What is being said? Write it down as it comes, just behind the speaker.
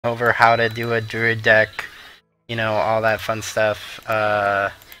over how to do a Druid deck, you know, all that fun stuff.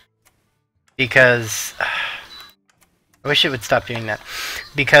 Because I wish it would stop doing that.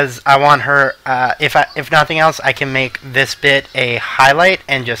 Because I want her. If nothing else, I can make this bit a highlight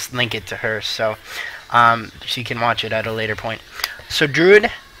and just link it to her, so she can watch it at a later point. So Druid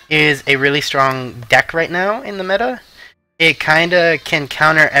is a really strong deck right now in the meta. It kind of can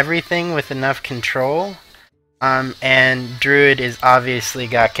counter everything with enough control. And Druid is obviously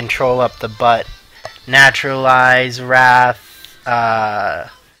got control up the butt. Naturalize, Wrath,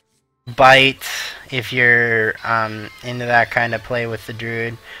 Bite, if you're into that kind of play with the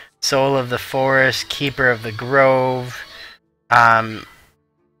Druid. Soul of the Forest, Keeper of the Grove.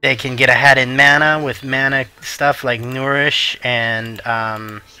 They can get ahead in mana with mana stuff like Nourish and...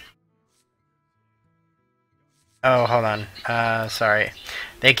 oh, hold on. Sorry.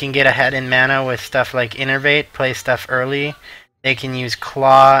 They can get ahead in mana with stuff like Innervate, play stuff early. They can use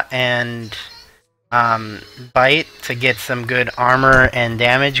Claw and Bite to get some good armor and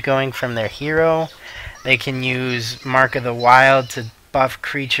damage going from their hero. They can use Mark of the Wild to buff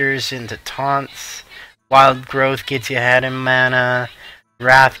creatures into taunts. Wild Growth gets you ahead in mana.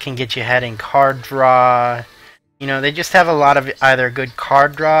 Wrath can get you ahead in card draw. You know, they just have a lot of either good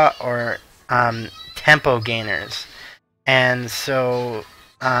card draw or tempo gainers. And so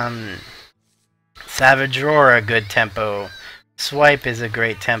Savage Roar, a good tempo. Swipe is a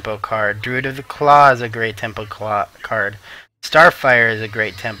great tempo card. Druid of the Claw is a great tempo card. Starfire is a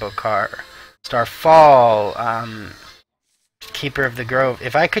great tempo card. Starfall, Keeper of the Grove.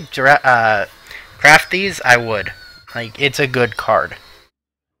 If I could craft these, I would. Like, it's a good card.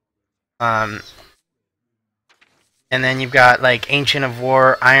 And then you've got like Ancient of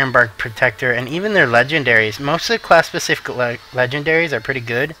War, Ironbark Protector, and even their legendaries. Most of the class-specific legendaries are pretty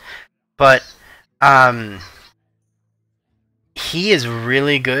good, but he is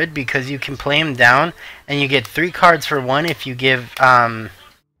really good because you can play him down, and you get 3 cards for 1 if you give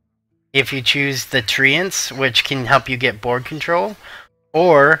if you choose the Treants, which can help you get board control,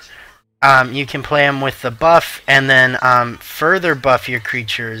 or you can play him with the buff and then further buff your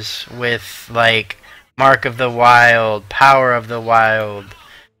creatures with like Mark of the Wild, Power of the Wild,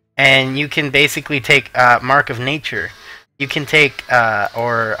 and you can basically take Mark of Nature. You can take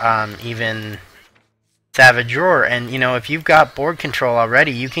or even Savage Roar, and you know, if you've got board control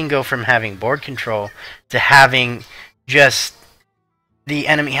already, you can go from having board control to having just the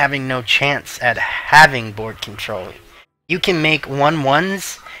enemy having no chance at having board control. You can make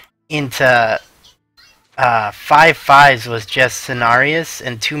 1/1s into 5/5s with just Cenarius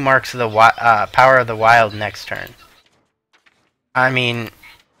and 2 Marks of the Power of the Wild next turn. I mean,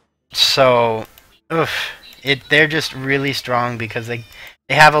 so they're just really strong because they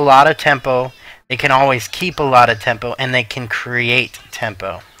have a lot of tempo. They can always keep a lot of tempo, and they can create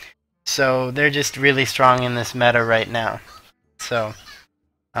tempo. So they're just really strong in this meta right now. So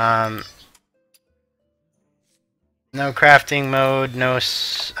no crafting mode, no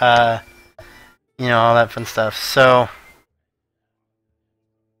you know, all that fun stuff. So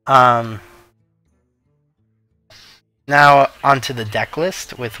now onto the deck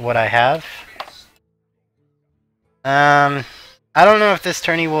list with what I have. I don't know if this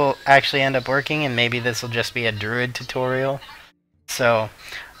tourney will actually end up working, and maybe this will just be a Druid tutorial. So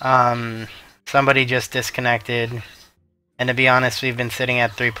somebody just disconnected, and to be honest, we've been sitting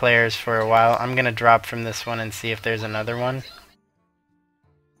at 3 players for a while. I'm gonna drop from this one and see if there's another one.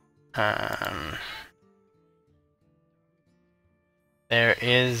 There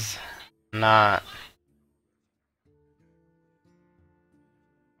is not.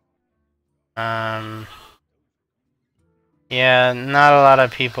 Yeah, not a lot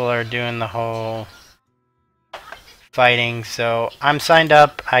of people are doing the whole fighting, so I'm signed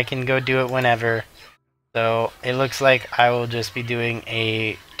up. I can go do it whenever. So it looks like I will just be doing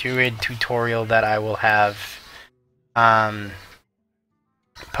a Druid tutorial that I will have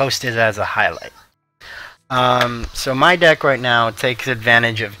posted as a highlight. So my deck right now takes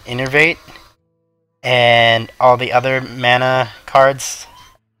advantage of Innervate and all the other mana cards,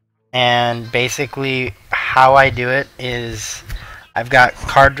 and basically how I do it is I've got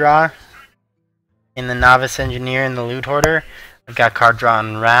card draw in the Novice Engineer and the Loot Hoarder. I've got card draw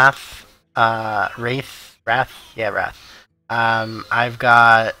on Wrath, Wrath. I've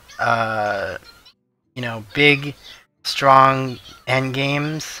got you know, big, strong end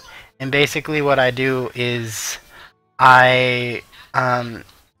games, and basically what I do is I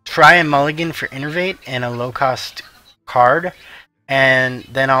try and mulligan for Innervate and a low cost card, and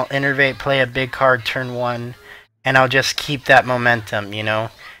then I'll Innervate, play a big card turn 1, and I'll just keep that momentum, you know.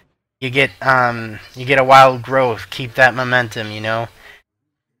 You get a Wild Growth, keep that momentum, you know.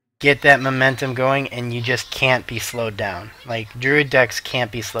 get that momentum going, and you just can't be slowed down. Like, Druid decks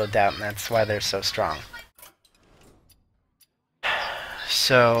can't be slowed down, and that's why they're so strong.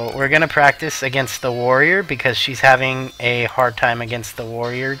 So, we're going to practice against the Warrior, because she's having a hard time against the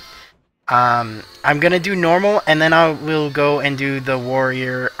Warrior. I'm going to do normal, and then I will go and do the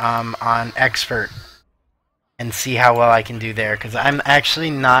Warrior on Expert, and see how well I can do there, because I'm actually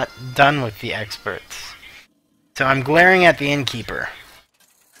not done with the Experts. So I'm glaring at the Innkeeper.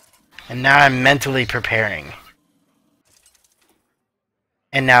 And now I'm mentally preparing.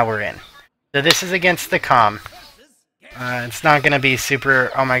 And now we're in. So this is against the Calm. It's not going to be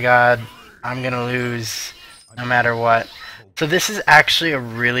super, oh my god, I'm going to lose no matter what. So this is actually a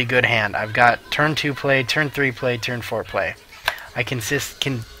really good hand. I've got turn 2 play, turn 3 play, turn 4 play. I can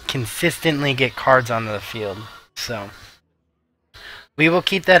consistently get cards on the field. So we will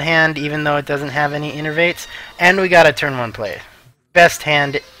keep that hand even though it doesn't have any innervates. And we got a turn 1 play. Best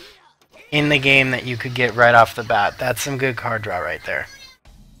hand in the game that you could get right off the bat. That's some good card draw right there.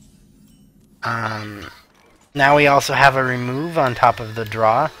 Now we also have a remove on top of the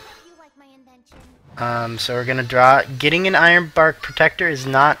draw. So we're gonna draw. Getting an Iron Bark Protector is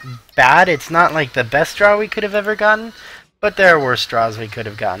not bad. It's not like the best draw we could have ever gotten, but there are worse draws we could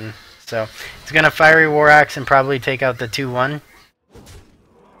have gotten. So he's gonna Fiery War Axe and probably take out the 2/1.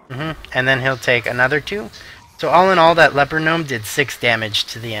 And then he'll take another 2. So all in all, that Leper Gnome did 6 damage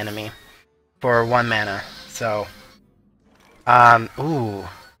to the enemy for 1 mana. So, we're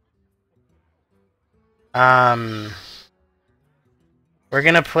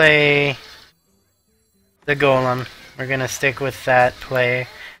gonna play the Golem. We're gonna stick with that play,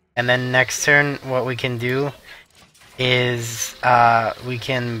 and then next turn, what we can do is we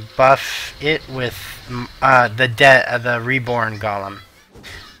can buff it with the Reborn Golem.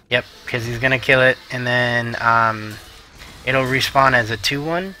 Yep, because he's gonna kill it, and then it'll respawn as a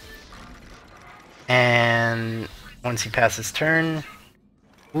 2/1. And once he passes turn,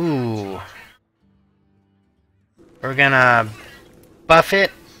 we're gonna buff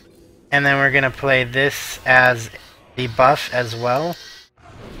it, and then we're gonna play this as the buff as well,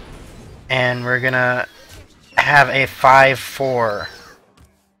 and we're gonna have a 5/4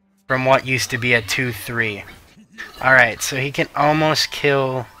 from what used to be a 2/3. Alright, so he can almost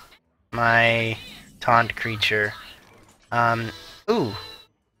kill my taunt creature.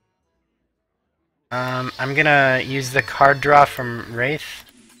 I'm gonna use the card draw from Wrath.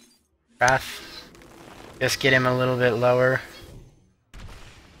 Just get him a little bit lower.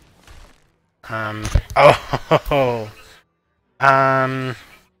 I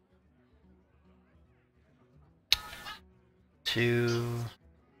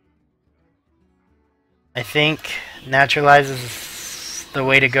think Naturalize is the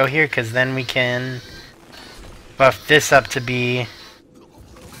way to go here, because then we can buff this up to be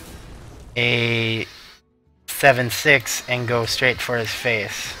a 7/6 and go straight for his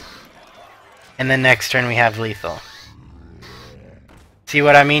face. And then next turn we have lethal. See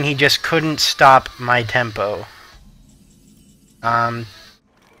what I mean? He just couldn't stop my tempo.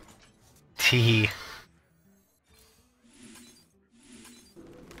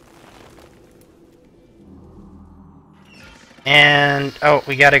 And,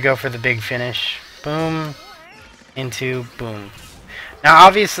 we gotta go for the big finish. Boom. Into boom. Now,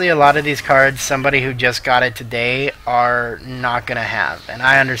 obviously, a lot of these cards, somebody who just got it today are not gonna have. And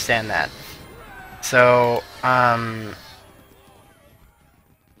I understand that. So,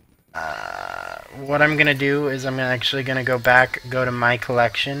 what I'm gonna do is I'm actually gonna go back, go to my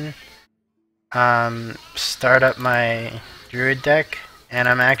collection, start up my Druid deck, and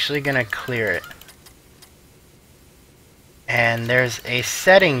I'm actually gonna clear it. And there's a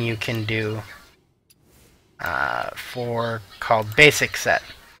setting you can do called Basic Set.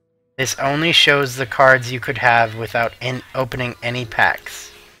 This only shows the cards you could have without opening any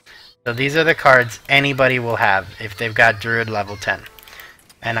packs. So these are the cards anybody will have if they've got Druid level 10.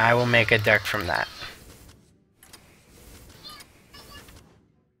 And I will make a deck from that.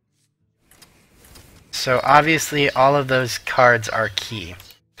 So obviously all of those cards are key.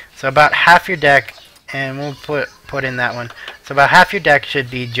 So about half your deck, and we'll put in that one. So about half your deck should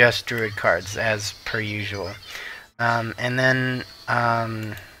be just Druid cards, as per usual. And then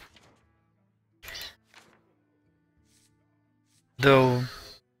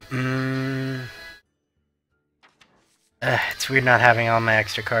it's weird not having all my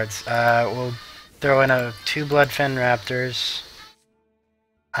extra cards. We'll throw in 2 Bloodfen Raptors.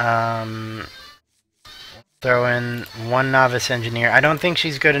 Throw in 1 Novice Engineer. I don't think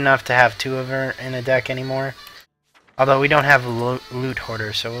she's good enough to have 2 of her in a deck anymore. Although we don't have Loot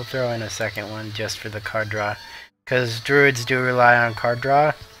Hoarder, so we'll throw in a second one just for the card draw. Because Druids do rely on card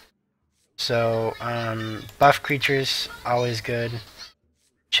draw. So, buff creatures, always good.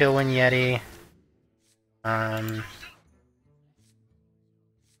 Chillwind Yeti.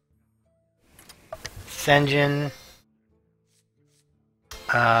 Senjin.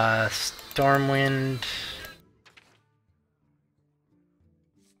 Stormwind.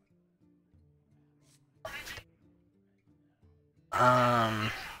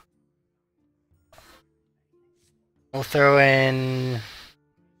 We'll throw in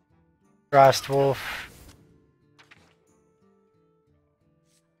Frostwolf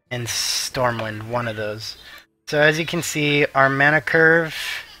and Stormwind, one of those. So as you can see, our mana curve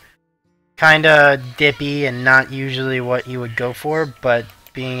kinda dippy and not usually what you would go for, but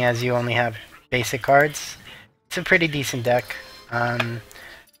being as you only have basic cards, it's a pretty decent deck.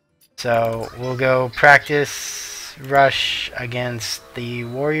 So we'll go practice rush against the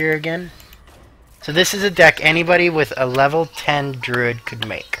warrior again. So this is a deck anybody with a level 10 druid could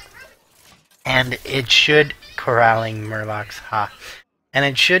make. And it should corralling Murlocs, and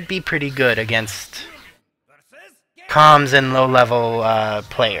it should be pretty good against comms and low level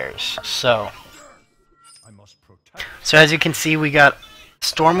players. So as you can see, we got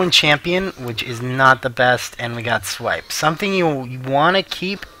Stormwind Champion, which is not the best, and we got Swipe. Something you want to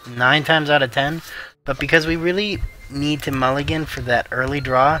keep 9 times out of 10, but because we really need to mulligan for that early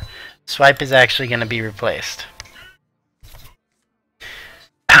draw, Swipe is actually going to be replaced.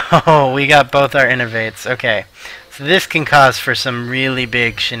 Oh, we got both our innovates. Okay, so this can cause for some really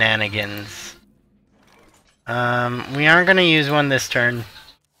big shenanigans. We aren't going to use one this turn,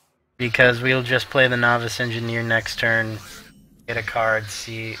 because we'll just play the Novice Engineer next turn. Get a card,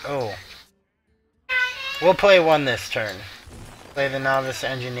 see... Oh. We'll play one this turn. Play the Novice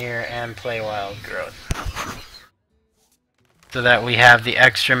Engineer and play Wild Growth. So that we have the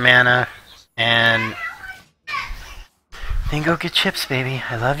extra mana and... Then go get chips, baby.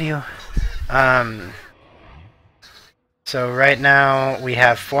 I love you. So right now we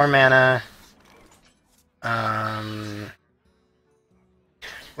have 4 mana.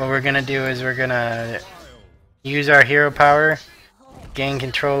 What we're gonna do is we're gonna use our hero power, gain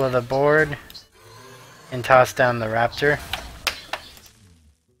control of the board, and toss down the raptor.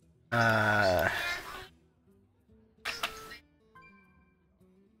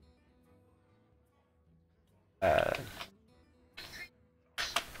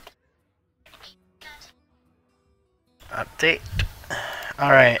 Update.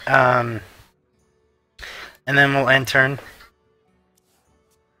 Alright, and then we'll end turn.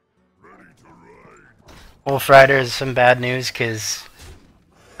 Wolf Rider is some bad news because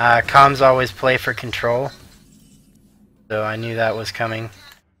comms always play for control. So I knew that was coming.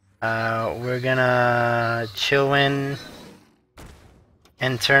 We're gonna Chillwind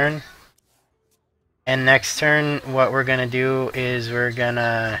end turn. And next turn, what we're gonna do is we're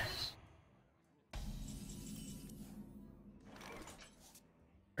gonna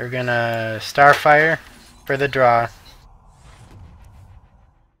Starfire for the draw.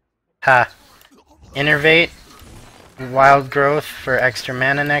 Innervate, Wild Growth for extra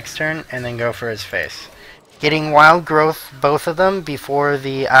mana next turn, and then go for his face. Getting Wild Growth, both of them, before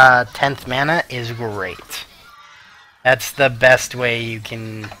the 10th mana is great. That's the best way you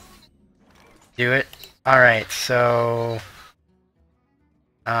can do it. Alright, so...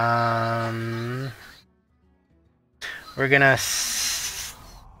 we're gonna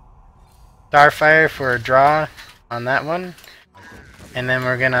Starfire for a draw on that one. And then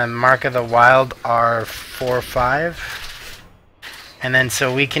we're gonna Mark of the Wild our 4/5. And then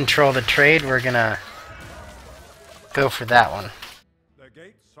so we control the trade, we're gonna go for that one. The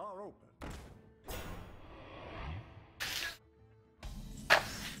gates are open.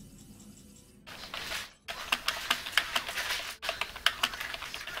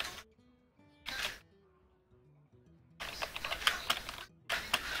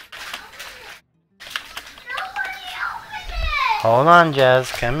 Hold on,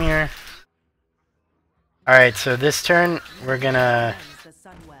 Jazz. Come here. Alright, so this turn, we're gonna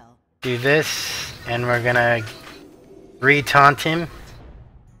do this, and we're gonna re-taunt him.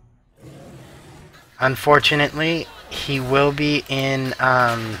 Unfortunately, he will be in,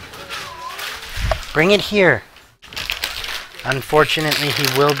 bring it here! Unfortunately,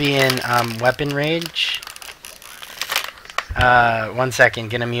 he will be in, weapon rage. 1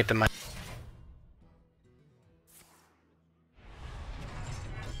 second, gonna mute the mic.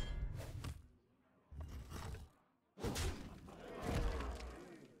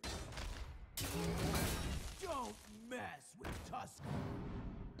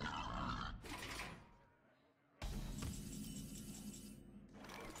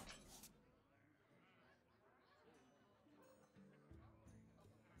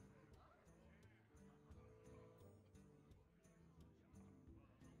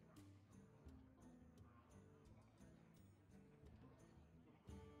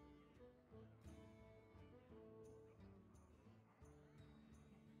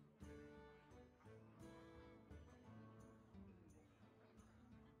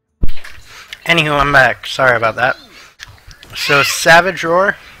 Anywho, I'm back. Sorry about that. So, Savage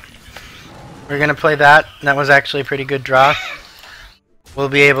Roar. We're going to play that. That was actually a pretty good draw. We'll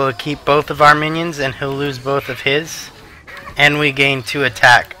be able to keep both of our minions, and he'll lose both of his. And we gain 2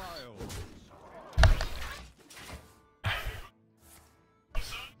 attack.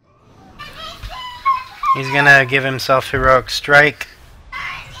 He's going to give himself Heroic Strike.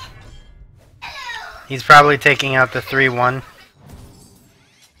 He's probably taking out the 3-1.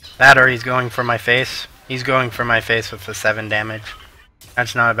 That or he's going for my face. He's going for my face with the 7 damage.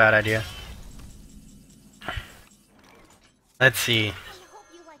 That's not a bad idea. Let's see.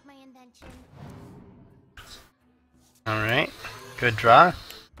 Alright. Good draw.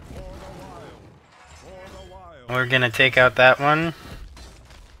 We're gonna take out that one.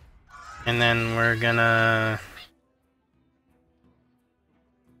 And then we're gonna...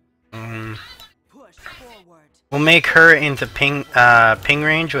 we'll make her into ping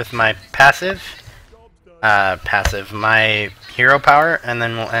range with my passive. My hero power, and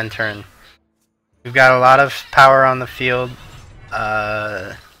then we'll end turn. We've got a lot of power on the field.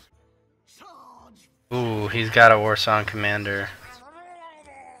 Ooh, he's got a Warsong Commander.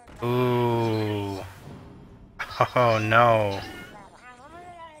 Ooh. Oh no.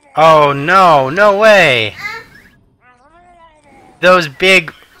 Oh no, no way! Those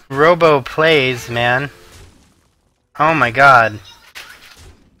big robo plays, man. Oh my god.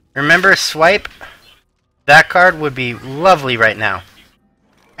 Remember Swipe? That card would be lovely right now.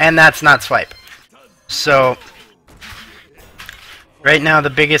 And that's not Swipe. So, right now the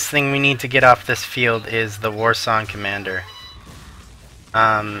biggest thing we need to get off this field is the Warsong Commander.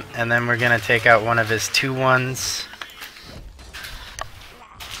 And then we're gonna take out one of his 2-1s.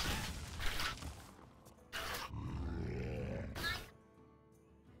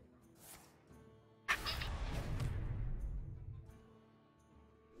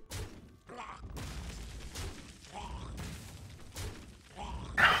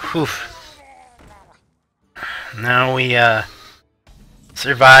 Oof. Now we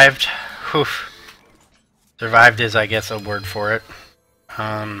survived. Oof. Survived is, I guess, a word for it.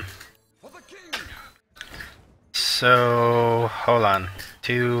 So hold on.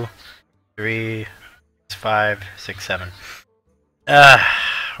 2, 3, 5, 6, 7.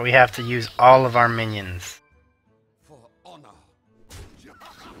 We have to use all of our minions.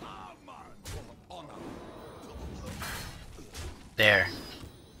 There.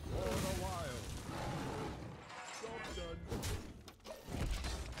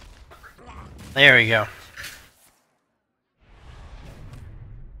 There we go.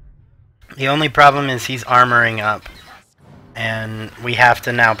 The only problem is he's armoring up. And we have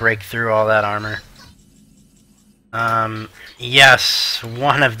to now break through all that armor. Yes,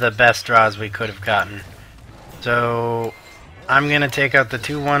 one of the best draws we could have gotten. So, I'm gonna take out the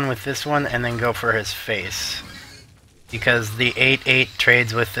 2-1 with this one and then go for his face. Because the 8-8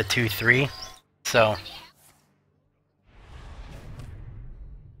 trades with the 2-3. So...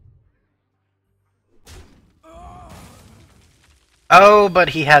 oh, but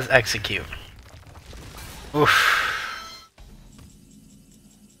he has Execute. Oof.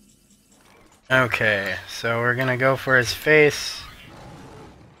 Okay, so we're gonna go for his face.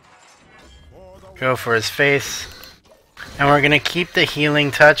 Go for his face. And we're gonna keep the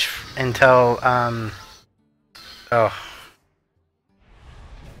healing touch until, oh.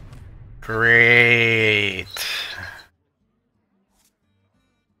 Great.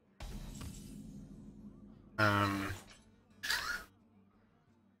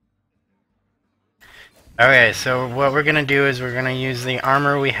 Okay, so what we're gonna do is we're gonna use the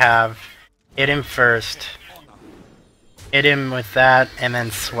armor we have, hit him first, hit him with that, and then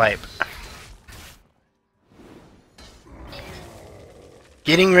swipe.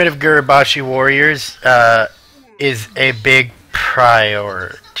 Getting rid of Gurabashi warriors is a big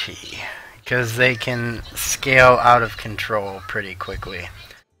priority, because they can scale out of control pretty quickly.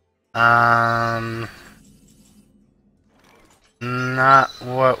 Not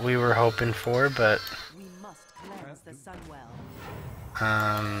what we were hoping for, but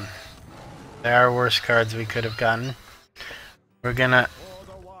there are worse cards we could have gotten. We're gonna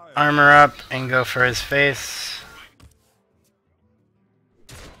armor up and go for his face.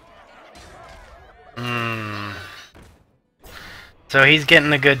 So he's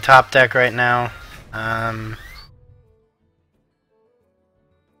getting a good top deck right now.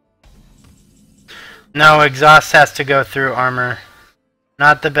 No, exhaust has to go through armor.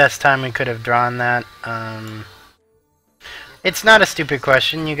 Not the best time we could have drawn that. It's not a stupid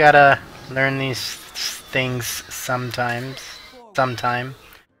question. You gotta learn these things sometimes. Sometime.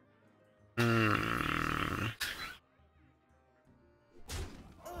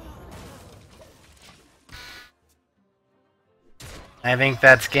 I think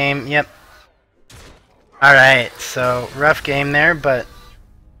that's game. Yep. Alright, so rough game there, but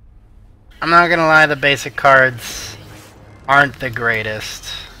I'm not gonna lie, the basic cards aren't the greatest.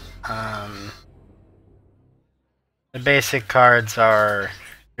 The basic cards are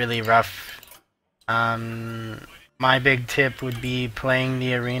really rough. My big tip would be playing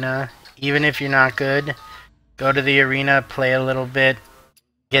the arena. Even if you're not good, go to the arena, play a little bit,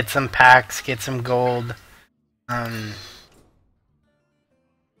 get some packs, get some gold.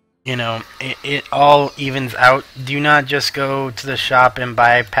 You know, it all evens out. Do not just go to the shop and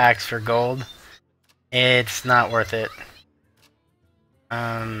buy packs for gold. It's not worth it.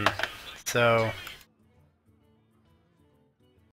 So